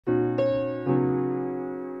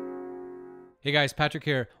Hey guys, Patrick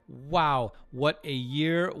here. Wow, what a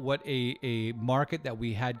year, what a market that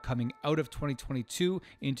we had coming out of 2022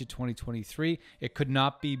 into 2023. It could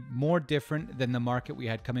not be more different than the market we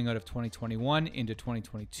had coming out of 2021 into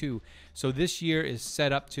 2022. So this year is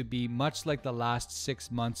set up to be much like the last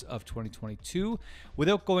 6 months of 2022.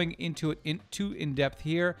 Without going into it too in-depth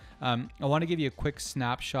here, I want to give you a quick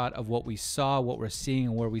snapshot of what we saw, what we're seeing,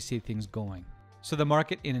 and where we see things going. So the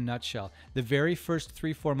market in a nutshell, the very first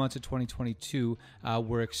 3-4 months of 2022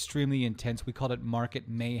 were extremely intense. We called it market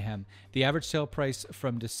mayhem. The average sale price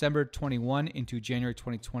from December 21 into January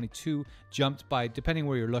 2022 jumped by, depending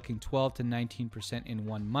where you're looking, 12 to 19% in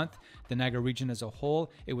 1 month. The Niagara region as a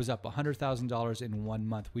whole, it was up $100,000 in 1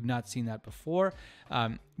 month. We'd not seen that before.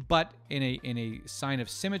 But in a sign of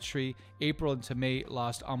symmetry, April into May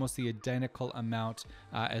lost almost the identical amount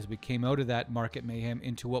as we came out of that market mayhem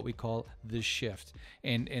into what we call the shift.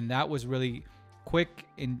 And that was really quick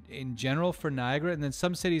in general for Niagara. And then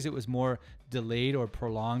some cities it was more delayed or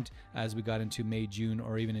prolonged as we got into May, June,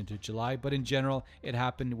 or even into July. But in general, it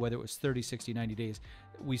happened whether it was 30, 60, 90 days.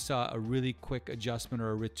 We saw a really quick adjustment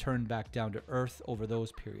or a return back down to earth over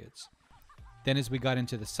those periods. Then as we got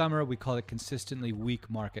into the summer, we call it consistently weak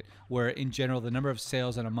market, where in general, the number of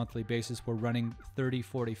sales on a monthly basis were running 30,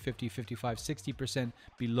 40, 50, 55, 60%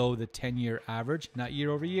 below the 10-year average, not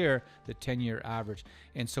year over year, the 10-year average.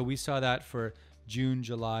 And so we saw that for June,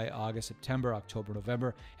 July, August, September, October,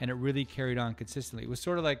 November, and it really carried on consistently. It was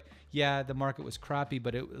sort of like, yeah, the market was crappy,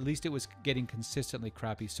 but at least it was getting consistently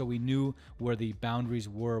crappy. So we knew where the boundaries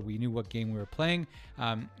were. We knew what game we were playing,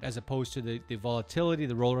 as opposed to the volatility,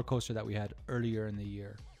 the roller coaster that we had earlier in the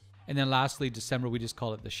year. And then lastly, December, we just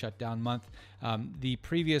call it the shutdown month. The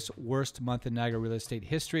previous worst month in Niagara real estate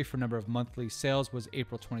history for number of monthly sales was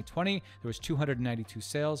April 2020. There was 292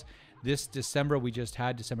 sales. This December we just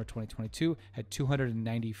had, December 2022, had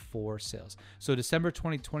 294 sales. So December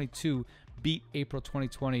 2022 beat April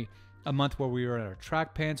 2020, a month where we were in our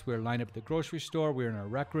track pants, we were lined up at the grocery store, we were in our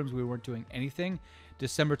rec rooms, we weren't doing anything.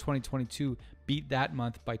 December 2022 beat that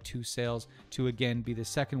month by 2 sales to again be the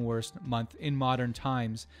second worst month in modern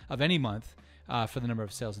times of any month for the number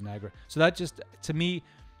of sales in Niagara. So that just, to me,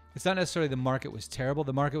 it's not necessarily the market was terrible.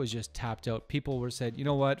 The market was just tapped out. People were said, you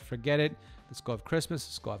know what, forget it. Let's go have Christmas.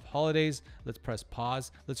 Let's go have holidays. Let's press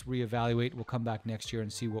pause. Let's reevaluate. We'll come back next year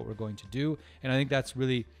and see what we're going to do. And I think that's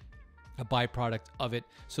really a byproduct of it.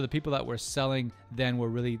 So the people that were selling then were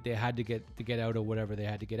really, they had to get out of whatever they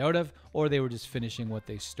had to get out of, or they were just finishing what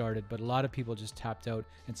they started. But a lot of people just tapped out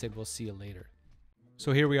and said, we'll see you later.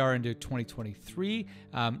 So here we are into 2023.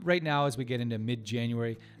 Right now, as we get into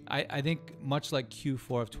mid-January, I think much like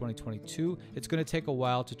Q4 of 2022, it's going to take a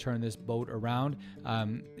while to turn this boat around.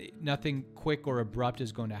 Nothing quick or abrupt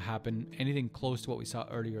is going to happen. Anything close to what we saw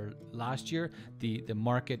earlier last year. The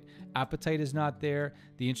market appetite is not there.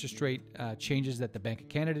 The interest rate changes that the Bank of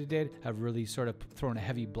Canada did have really sort of thrown a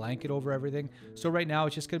heavy blanket over everything. So right now,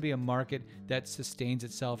 it's just going to be a market that sustains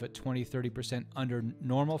itself at 20-30% under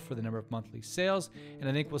normal for the number of monthly sales. And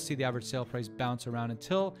I think we'll see the average sale price bounce around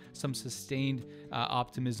until some sustained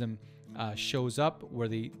optimism shows up, where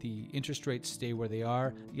the interest rates stay where they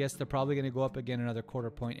are. Yes, they're probably going to go up again another quarter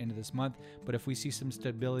point into this month, but if we see some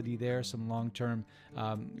stability there, some long-term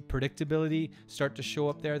predictability start to show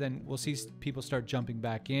up there, then we'll see people start jumping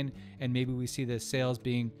back in, and maybe we see the sales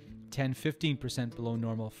being 10-15% below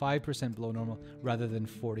normal, 5% below normal, rather than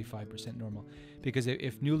 45% normal. Because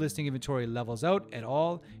if new listing inventory levels out at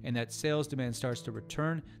all and that sales demand starts to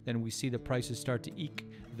return, then we see the prices start to eke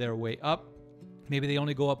their way up. Maybe they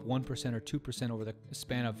only go up 1% or 2% over the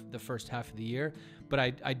span of the first half of the year, but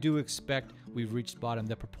I do expect we've reached bottom.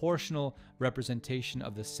 The proportional representation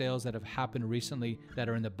of the sales that have happened recently that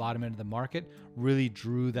are in the bottom end of the market really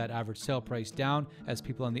drew that average sale price down as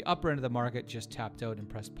people on the upper end of the market just tapped out and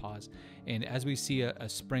pressed pause. And as we see a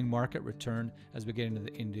spring market return, as we get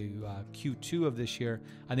into Q2 of this year,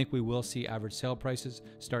 I think we will see average sale prices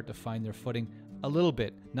start to find their footing a little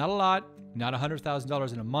bit, not a lot, not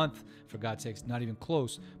 $100,000 in a month, for God's sakes, not even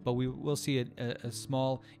close, but we will see a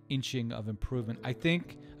small inching of improvement. I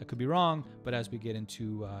think, I could be wrong, but as we get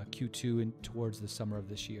into Q2 and towards the summer of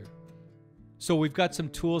this year. So we've got some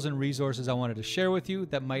tools and resources I wanted to share with you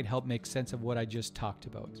that might help make sense of what I just talked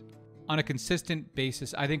about. On a consistent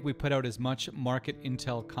basis, I think we put out as much market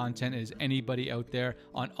intel content as anybody out there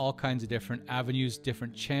on all kinds of different avenues,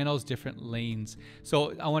 different channels, different lanes.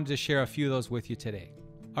 So I wanted to share a few of those with you today.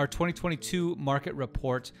 Our 2022 market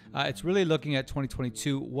report, it's really looking at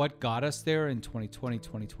 2022, what got us there in 2020,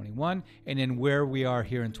 2021, and then where we are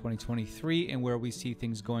here in 2023 and where we see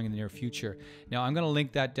things going in the near future. Now, I'm going to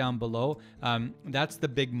link that down below. That's the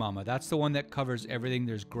big mama. That's the one that covers everything.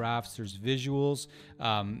 There's graphs, there's visuals,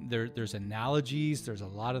 there's analogies, there's a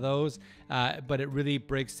lot of those, but it really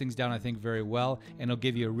breaks things down, I think, very well, and it'll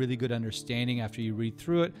give you a really good understanding after you read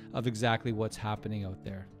through it of exactly what's happening out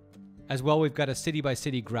there. As well, we've got a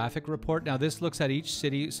city-by-city graphic report. Now, this looks at each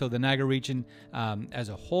city, so the Niagara region as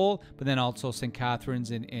a whole, but then also St.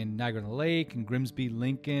 Catharines in Niagara-on-the-Lake, and Grimsby,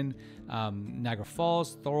 Lincoln, Niagara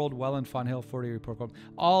Falls, Thorold, Welland, Fonthill, Fort Erie, Port Colborne,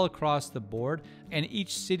 all across the board. And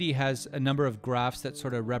each city has a number of graphs that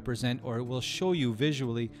sort of represent, or it will show you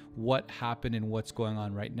visually what happened and what's going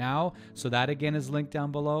on right now. So that, again, is linked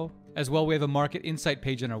down below. As well, we have a market insight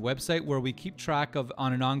page on our website where we keep track of,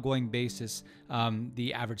 on an ongoing basis,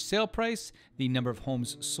 the average sale price, the number of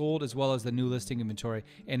homes sold, as well as the new listing inventory.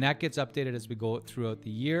 And that gets updated as we go throughout the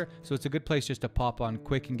year. So it's a good place just to pop on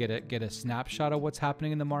quick and get a snapshot of what's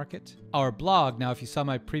happening in the market. Our blog, now if you saw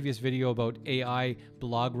my previous video about AI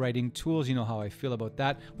blog writing tools, you know how I feel about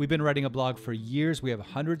that. We've been writing a blog for years. We have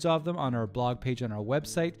hundreds of them on our blog page on our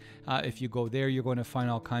website. If you go there, you're going to find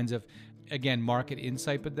all kinds of, again, market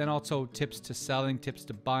insight, but then also tips to selling, tips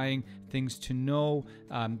to buying, things to know,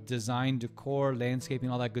 design, decor, landscaping,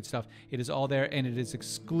 all that good stuff. It is all there, and it is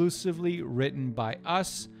exclusively written by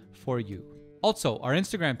us for you. Also, our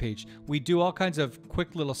Instagram page, we do all kinds of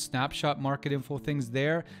quick little snapshot market info things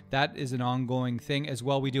there. That is an ongoing thing. As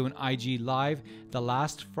well, we do an IG Live the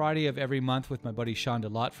last Friday of every month with my buddy Sean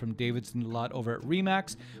DeLotte from Davidson DeLotte over at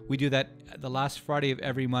Remax. We do that the last Friday of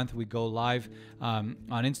every month. We go live on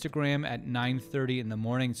Instagram at 9:30 in the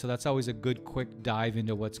morning. So that's always a good quick dive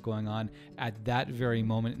into what's going on at that very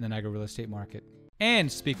moment in the Niagara real estate market.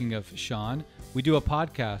 And speaking of Sean, we do a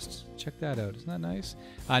podcast. Check that out. Isn't that nice?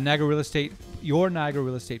 Niagara Real Estate, your Niagara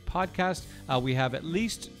Real Estate podcast. We have at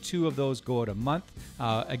least 2 of those go out a month.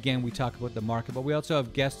 Again, we talk about the market, but we also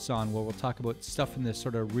have guests on where we'll talk about stuff in this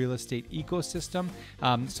sort of real estate ecosystem.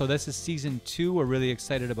 So this is season 2. We're really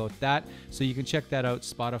excited about that. So you can check that out.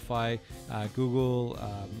 Spotify, Google,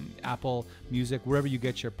 Apple Music, wherever you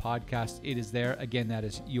get your podcast, it is there. Again, that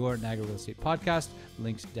is your Niagara Real Estate podcast.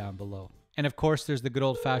 Links down below. And of course, there's the good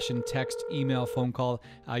old-fashioned text, email, phone call.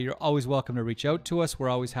 You're always welcome to reach out to us. We're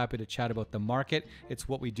always happy to chat about the market. It's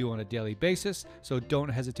what we do on a daily basis. So don't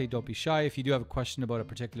hesitate, don't be shy. If you do have a question about a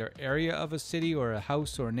particular area of a city or a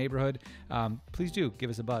house or a neighborhood, please do give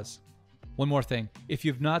us a buzz. One more thing, if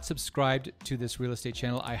you've not subscribed to this real estate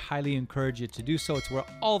channel, I highly encourage you to do so. It's where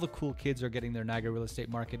all the cool kids are getting their Niagara real estate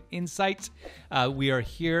market insights. We are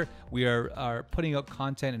here. We are putting out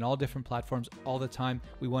content in all different platforms all the time.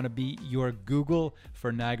 We want to be your Google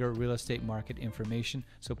for Niagara real estate market information.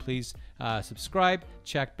 So please subscribe,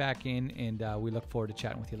 check back in, and we look forward to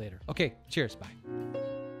chatting with you later. Okay, cheers. Bye.